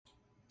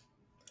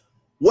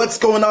What's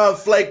going on,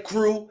 flight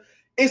crew?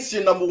 It's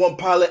your number one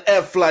pilot,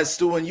 Air Flight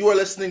Stu, and you are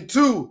listening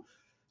to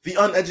the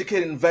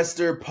Uneducated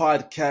Investor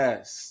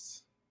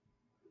Podcast.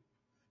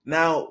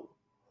 Now,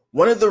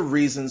 one of the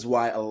reasons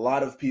why a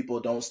lot of people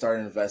don't start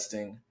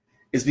investing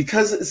is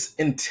because it's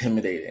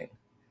intimidating.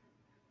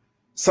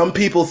 Some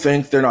people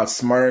think they're not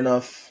smart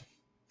enough.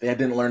 They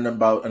didn't learn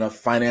about enough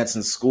finance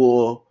in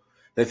school.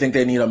 They think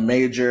they need a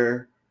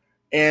major.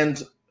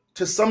 And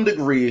to some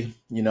degree,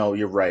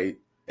 you're right.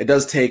 It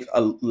does take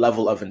a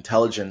level of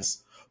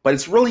intelligence, but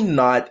it's really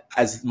not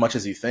as much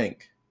as you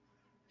think.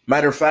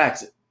 Matter of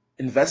fact,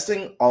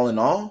 investing all in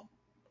all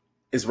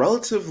is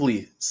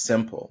relatively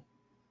simple.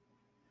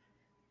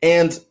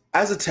 And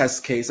as a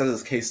test case,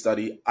 as a case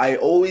study, I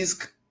always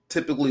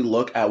typically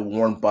look at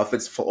Warren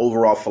Buffett's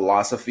overall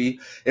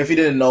philosophy. If you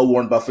didn't know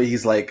Warren Buffett,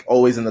 he's like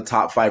always in the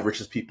top 5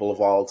 richest people of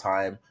all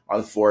time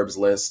on Forbes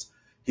list.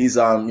 He's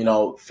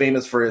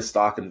famous for his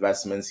stock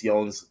investments. He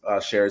owns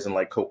shares in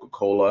like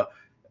Coca-Cola.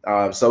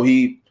 So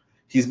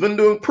he's been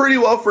doing pretty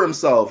well for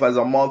himself as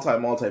a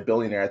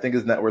multi-billionaire. I think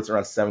his net worth's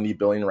around 70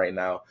 billion right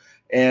now.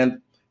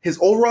 And his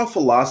overall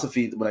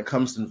philosophy when it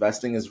comes to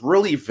investing is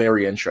really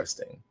very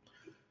interesting.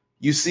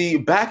 You see,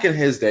 back in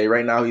his day,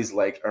 right now he's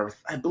like,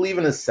 I believe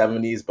in his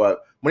 70s,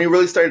 but when he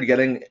really started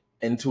getting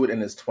into it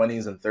in his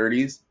 20s and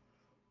 30s,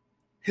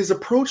 his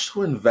approach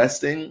to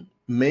investing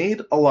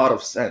made a lot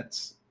of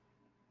sense.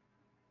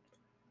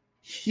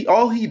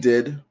 All he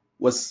did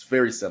was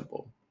very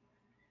simple.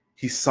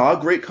 He saw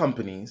great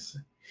companies,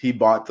 he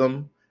bought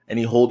them, and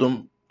he held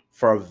them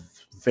for a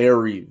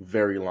very,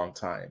 very long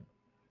time.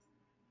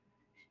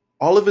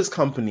 All of his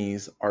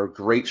companies are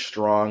great,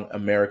 strong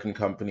American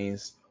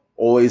companies,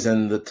 always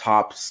in the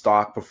top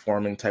stock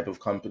performing type of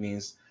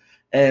companies.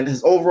 And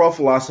his overall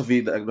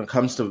philosophy when it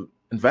comes to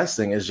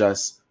investing is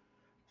just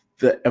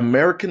the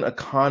American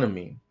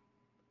economy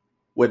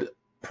would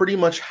pretty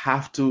much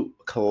have to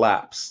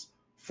collapse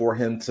for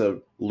him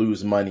to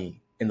lose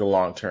money in the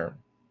long term.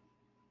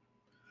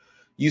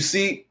 You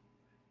see,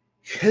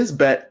 his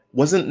bet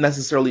wasn't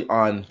necessarily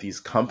on these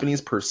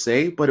companies per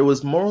se, but it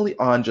was morely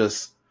on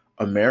just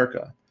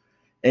America.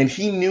 And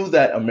he knew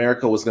that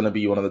America was going to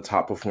be one of the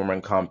top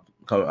performing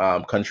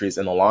countries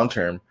in the long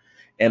term.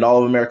 And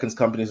all of Americans'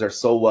 companies are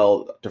so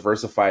well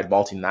diversified,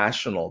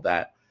 multinational,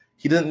 that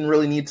he didn't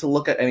really need to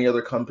look at any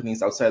other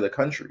companies outside the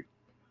country.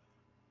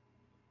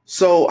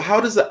 So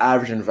how does the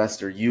average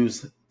investor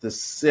use the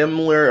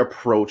similar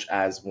approach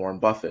as Warren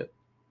Buffett?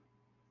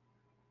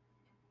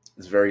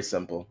 It's very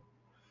simple.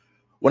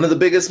 One of the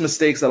biggest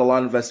mistakes that a lot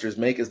of investors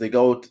make is they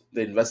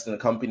invest in a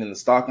company in the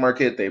stock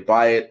market, they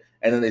buy it,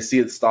 and then they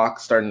see the stock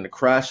starting to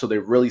crash, so they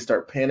really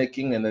start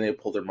panicking, and then they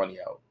pull their money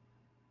out.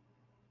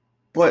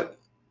 But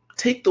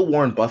take the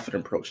Warren Buffett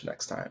approach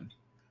next time.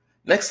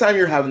 Next time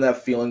you're having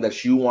that feeling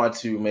that you want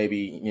to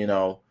maybe,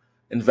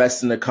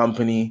 invest in a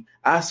company,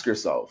 ask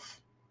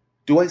yourself,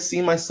 do I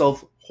see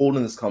myself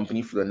holding this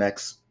company for the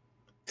next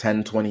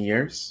 10, 20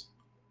 years?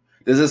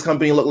 Does this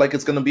company look like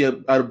it's going to be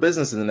out of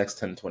business in the next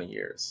 10, 20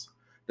 years?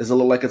 Does it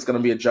look like it's going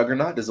to be a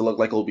juggernaut? Does it look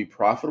like it will be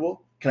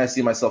profitable? Can I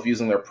see myself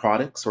using their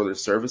products or their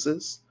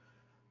services?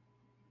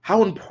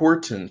 How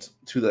important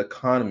to the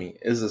economy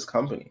is this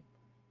company?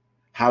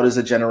 How does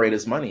it generate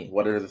its money?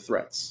 What are the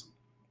threats?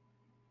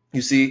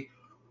 You see,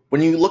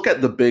 when you look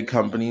at the big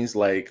companies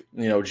like,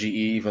 GE,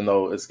 even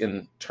though it's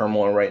in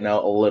turmoil right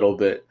now a little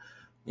bit,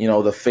 the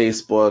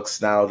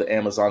Facebooks, now the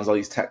Amazons, all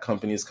these tech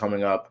companies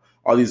coming up,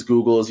 all these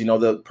Googles,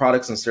 the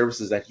products and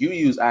services that you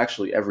use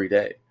actually every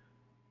day.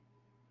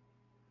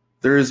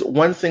 There is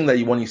one thing that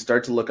when you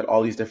start to look at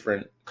all these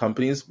different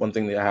companies, one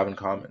thing they have in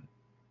common.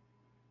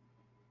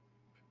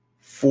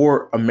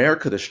 For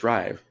America to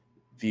strive,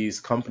 these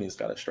companies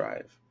got to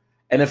strive.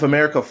 And if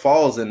America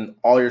falls and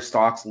all your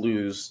stocks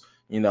lose,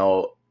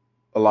 a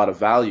lot of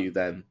value,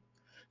 then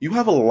you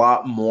have a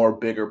lot more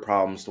bigger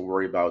problems to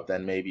worry about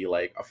than maybe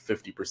like a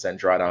 50%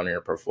 drawdown in your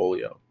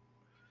portfolio.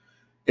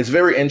 It's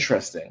very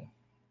interesting.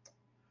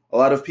 A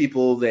lot of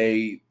people,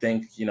 they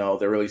think,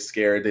 they're really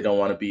scared. They don't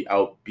want to be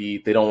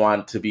outbeat. They don't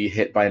want to be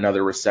hit by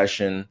another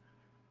recession.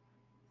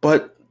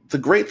 But the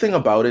great thing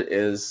about it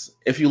is,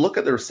 if you look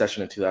at the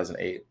recession in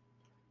 2008,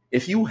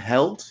 if you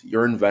held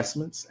your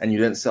investments and you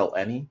didn't sell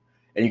any,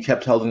 and you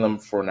kept holding them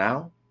for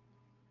now,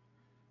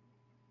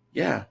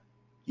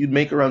 you'd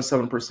make around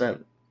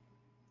 7%.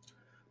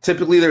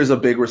 Typically, there's a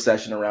big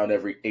recession around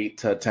every 8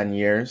 to 10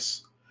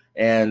 years.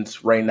 And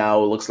right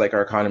now, it looks like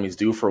our economy is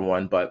due for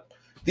one, but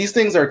these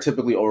things are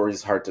typically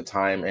always hard to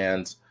time.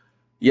 And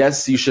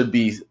yes, you should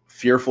be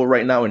fearful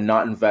right now and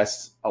not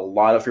invest a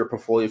lot of your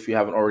portfolio if you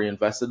haven't already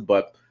invested.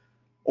 But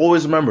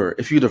always remember,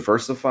 if you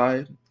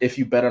diversify, if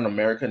you bet on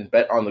America and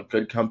bet on the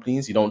good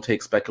companies, you don't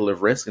take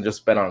speculative risk and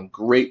just bet on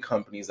great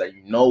companies that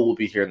will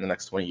be here in the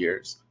next 20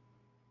 years.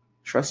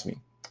 Trust me,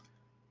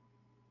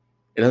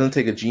 it doesn't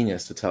take a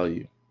genius to tell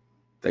you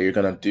that you're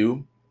going to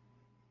do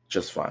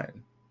just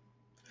fine.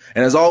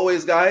 And as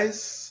always,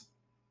 guys,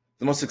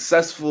 the most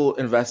successful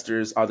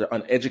investors are the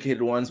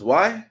uneducated ones.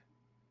 Why?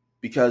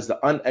 Because the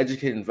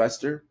uneducated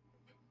investor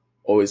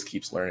always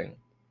keeps learning.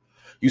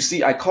 You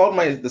see, I called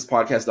this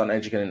podcast The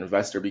Uneducated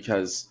Investor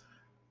because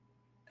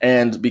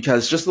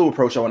just the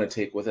approach I want to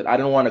take with it. I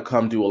didn't want to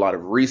come do a lot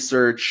of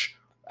research.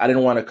 I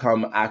didn't want to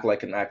come act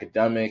like an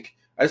academic.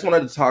 I just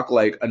wanted to talk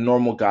like a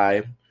normal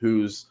guy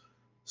who's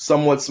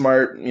somewhat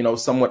smart,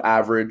 somewhat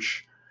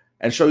average,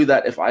 and show you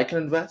that if I can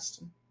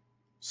invest,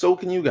 so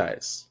can you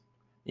guys.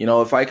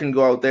 If I can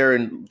go out there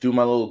and do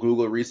my little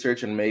Google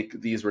research and make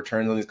these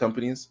returns on these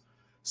companies,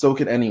 so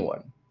can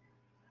anyone.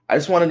 I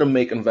just wanted to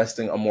make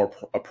investing a more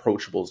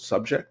approachable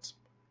subject.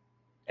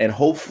 And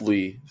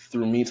hopefully,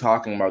 through me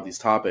talking about these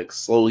topics,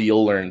 slowly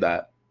you'll learn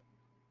that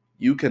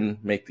you can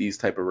make these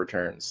type of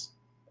returns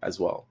as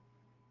well.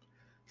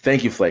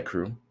 Thank you, flight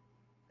crew.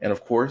 And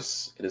of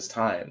course, it is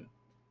time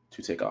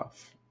to take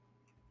off.